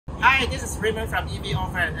Hi, this is Raymond from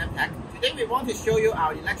EVOffer and Impact. Today we want to show you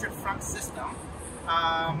our electric frunk system.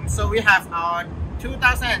 So we have our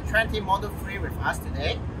 2020 Model 3 with us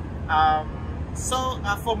today.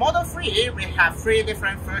 For Model 3, we have 3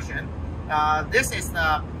 different versions. This is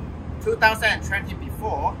the 2020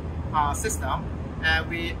 before system. And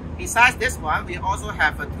besides this one, we also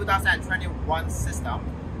have a 2021 system.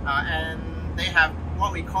 And they have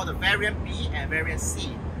what we call the variant B and variant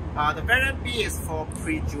C. The variant B is for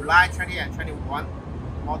pre-July 2021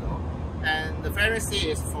 model, and the variant C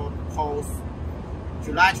is for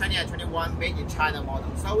post-July 2021 made in China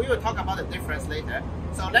model. So we will talk about the difference later.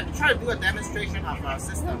 So let me try to do a demonstration of our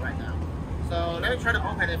system right now. So let me try to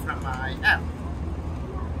open it from my app.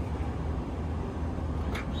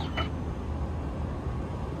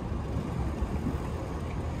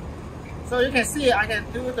 So you can see I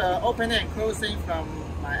can do the opening and closing from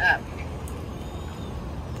my app.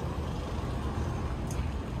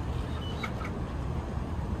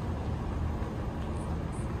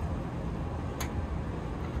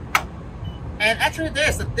 And actually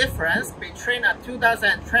there's a difference between a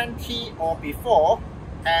 2020 or before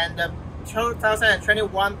and the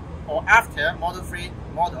 2021 or after Model 3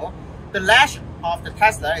 model. The latch of the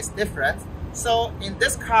Tesla is different. So in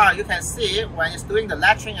this car, you can see when it's doing the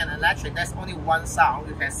latching and unlatching, there's only one sound.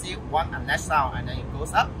 You can see one unlatched sound and then it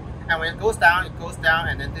goes up. And when it goes down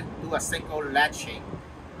and then do a single latching.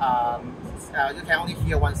 You can only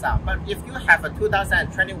hear one sound. But if you have a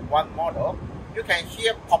 2021 model, you can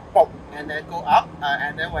hear pop pop and then go up,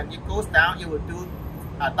 and then when it goes down, it will do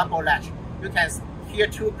a double latch. You can hear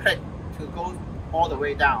 2 clicks to go all the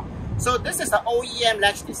way down. So this is the OEM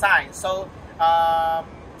latch design. So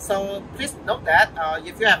please note that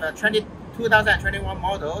if you have a 2021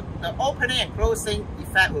 model, the opening and closing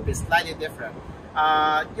effect will be slightly different.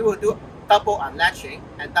 You will do double unlatching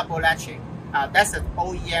and double latching. That's the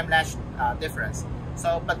OEM latch difference.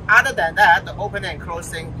 So, but other than that, the opening and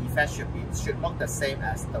closing effect should look the same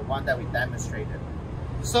as the one that we demonstrated.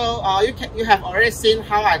 So you have already seen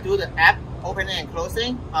how I do the app opening and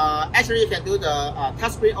closing. Actually, you can do the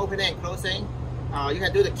touchscreen opening and closing. You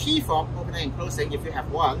can do the key fob opening and closing if you have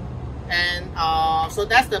one. And so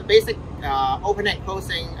that's the basic opening and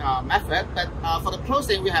closing method. But for the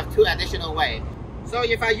closing, we have 2 additional ways. So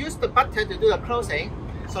if I use the button to do the closing,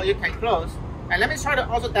 so you can close. And let me try to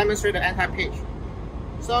also demonstrate the anti-pitch.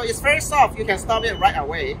 So it's very soft, you can stop it right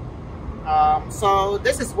away. So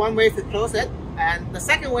this is one way to close it. And the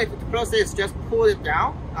second way to close it is just pull it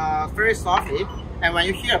down very softly. And when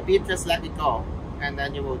you hear a beep, just let it go. And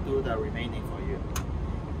then you will do the remaining for you.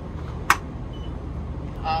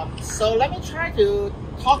 So let me try to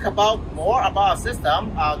talk more about our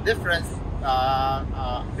system, difference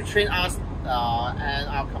between us and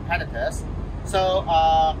our competitors. So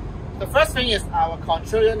the first thing is our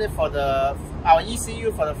control unit for our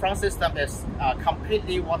ECU for the front system is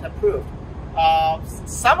completely waterproof.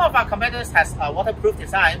 Some of our competitors has a waterproof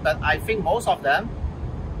design, but I think most of them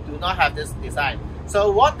do not have this design.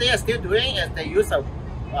 So what they are still doing is they use a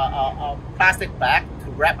plastic bag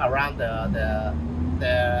to wrap around the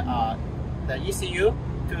ECU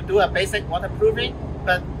to do a basic waterproofing,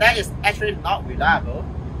 but that is actually not reliable.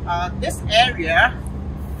 This area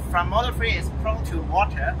from Model 3 is prone to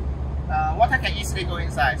water. Water can easily go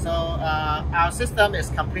inside, so our system is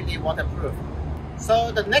completely waterproof.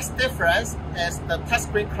 So the next difference is the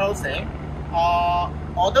touchscreen closing.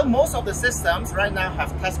 Although most of the systems right now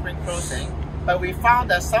have touchscreen closing, but we found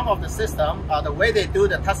that some of the system, the way they do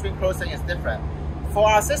the touchscreen closing is different. For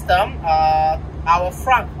our system, our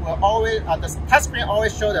front will always, the touchscreen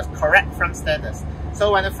always show the correct front status.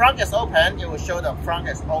 So when the front is open, it will show the front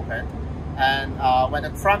is open. And when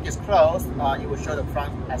the front is closed, it will show the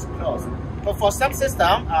front as closed. But for some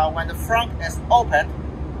system, when the front is open,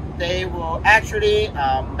 they will actually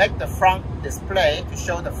make the front display to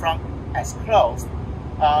show the front as closed.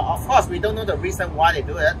 Of course, we don't know the reason why they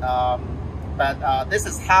do it, but this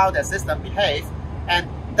is how the system behaves. And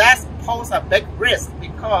that poses a big risk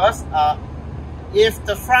because if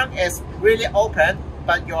the front is really open,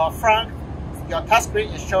 but your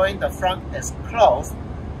touchscreen is showing the front is closed,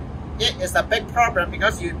 it is a big problem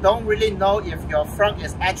because you don't really know if your front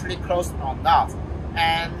is actually closed or not.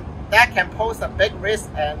 And that can pose a big risk,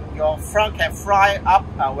 and your front can fly up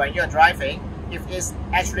when you're driving if it's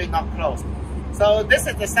actually not closed. So this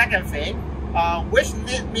is the second thing, which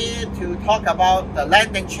leads me to talk about the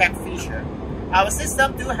landing check feature. Our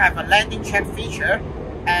system do have a landing check feature,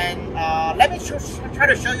 and let me try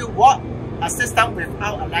to show you what a system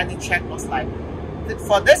without a landing check looks like.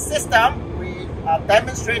 For this system, we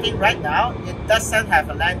demonstrating right now, it doesn't have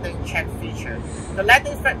a landing check feature. The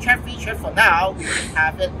landing check feature for now, we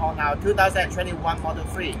have it on our 2021 Model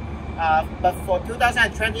 3. But for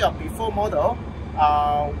 2020 or before model,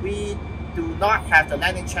 we do not have the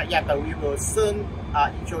landing check yet, but we will soon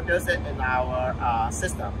introduce it in our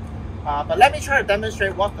system. But let me try to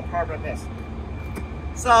demonstrate what the problem is.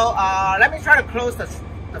 So let me try to close the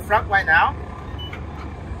frunk right now.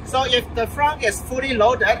 So if the frunk is fully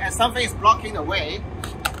loaded and something is blocking the way,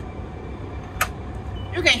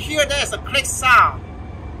 you can hear there's a click sound.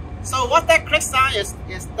 So what that click sound is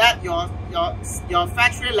that your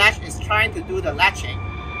factory latch is trying to do the latching.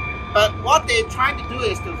 But what they're trying to do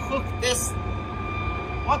is to hook this.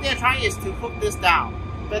 What they're trying is to hook this down.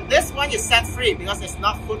 But this one is set free because it's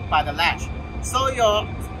not hooked by the latch. So your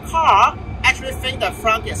car actually thinks the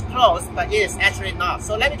frunk is closed, but it is actually not.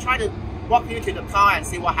 So let me try to walk you to the car and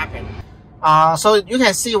see what happened. So you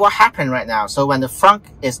can see what happened right now. So when the frunk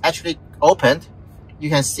is actually opened, you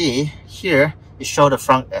can see here it shows the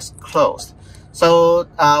frunk is closed. So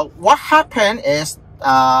what happened is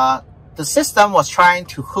the system was trying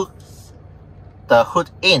to hook the hood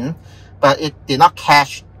in, but it did not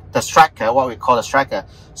catch the striker, what we call the striker.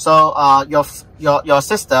 So your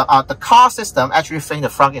system, the car system actually thinks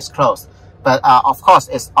the frunk is closed, but of course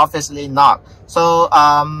it's obviously not. So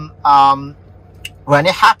when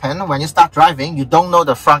it happens, when you start driving, you don't know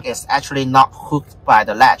the frunk is actually not hooked by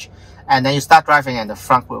the latch, and then you start driving and the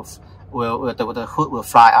frunk the hood will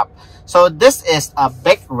fly up. So this is a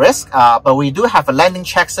big risk, but we do have a landing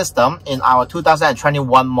check system in our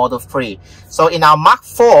 2021 Model 3. So in our Mark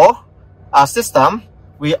 4 system,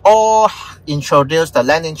 we all introduced the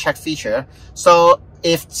landing check feature. So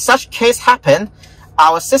if such case happen,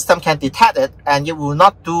 our system can detect it and it will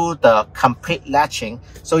not do the complete latching.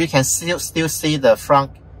 So you can still see the frunk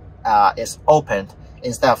is opened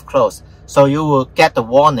instead of closed. So you will get the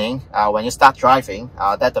warning when you start driving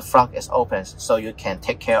that the frunk is open, so you can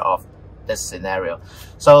take care of this scenario.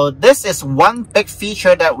 So this is one big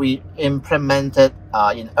feature that we implemented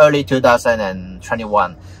in early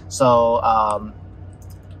 2021. So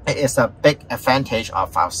it is a big advantage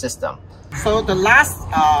of our system. So the last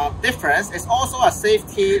difference is also a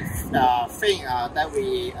safety thing that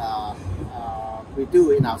we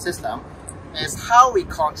do in our system, is how we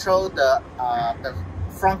control the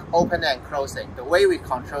frunk opening and closing, the way we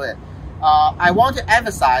control it. I want to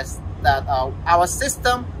emphasize that our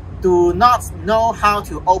system do not know how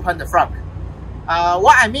to open the frunk.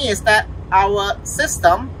 What I mean is that our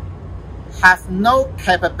system have no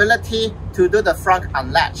capability to do the frunk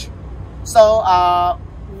unlatch. So a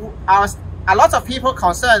lot of people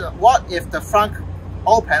concerned, what if the frunk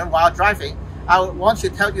open while driving? I want to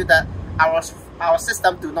tell you that our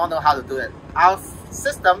system do not know how to do it. Our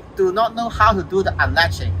system do not know how to do the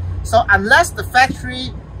unlatching. So unless the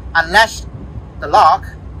factory unlatch the lock,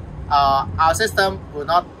 our system will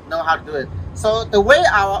not know how to do it. So the way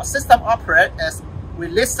our system operates is we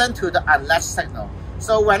listen to the unlatch signal.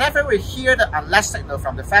 So whenever we hear the unlatch signal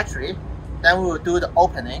from the factory, then we will do the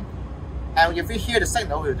opening. And if we hear the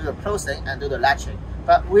signal, we will do the closing and do the latching.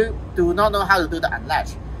 But we do not know how to do the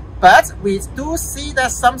unlatch. But we do see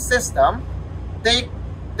that some system, they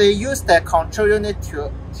use their control unit to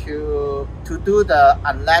do the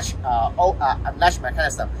unlatch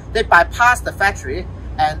mechanism. They bypass the factory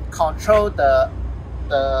and control the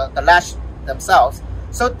latch themselves.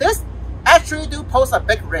 So this actually do pose a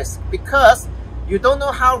big risk because you don't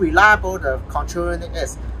know how reliable the control unit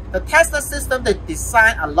is. The Tesla system, they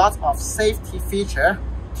design a lot of safety feature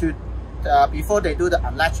to before they do the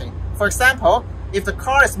unlatching. For example, if the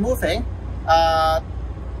car is moving,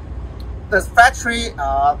 the factory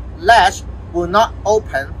latch will not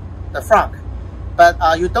open the frunk. But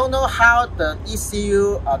you don't know how the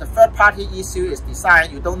ECU, the third-party ECU is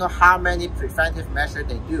designed. You don't know how many preventive measures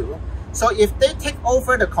they do. So if they take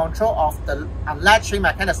over the control of the unlatching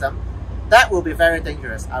mechanism, that will be very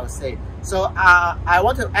dangerous, I would say. So I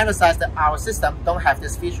want to emphasize that our system don't have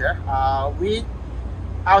this feature.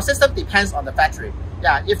 Our system depends on the factory.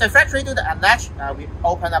 Yeah, if the factory do the unlatch, we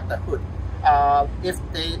open up the hood. If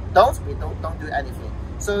they don't, we don't do anything.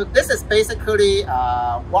 So this is basically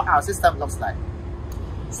what our system looks like.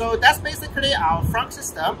 So that's basically our frunk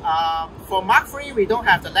system. For Mark 3, we don't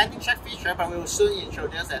have the landing check feature, but we will soon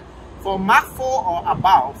introduce it. For Mark 4 or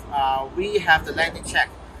above, we have the landing check.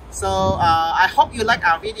 So I hope you like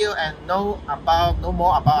our video and know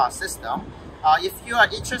more about our system. If you are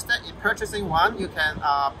interested in purchasing one, you can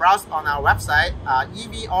browse on our website,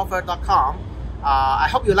 EVOffer.com. I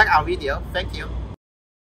hope you like our video. Thank you.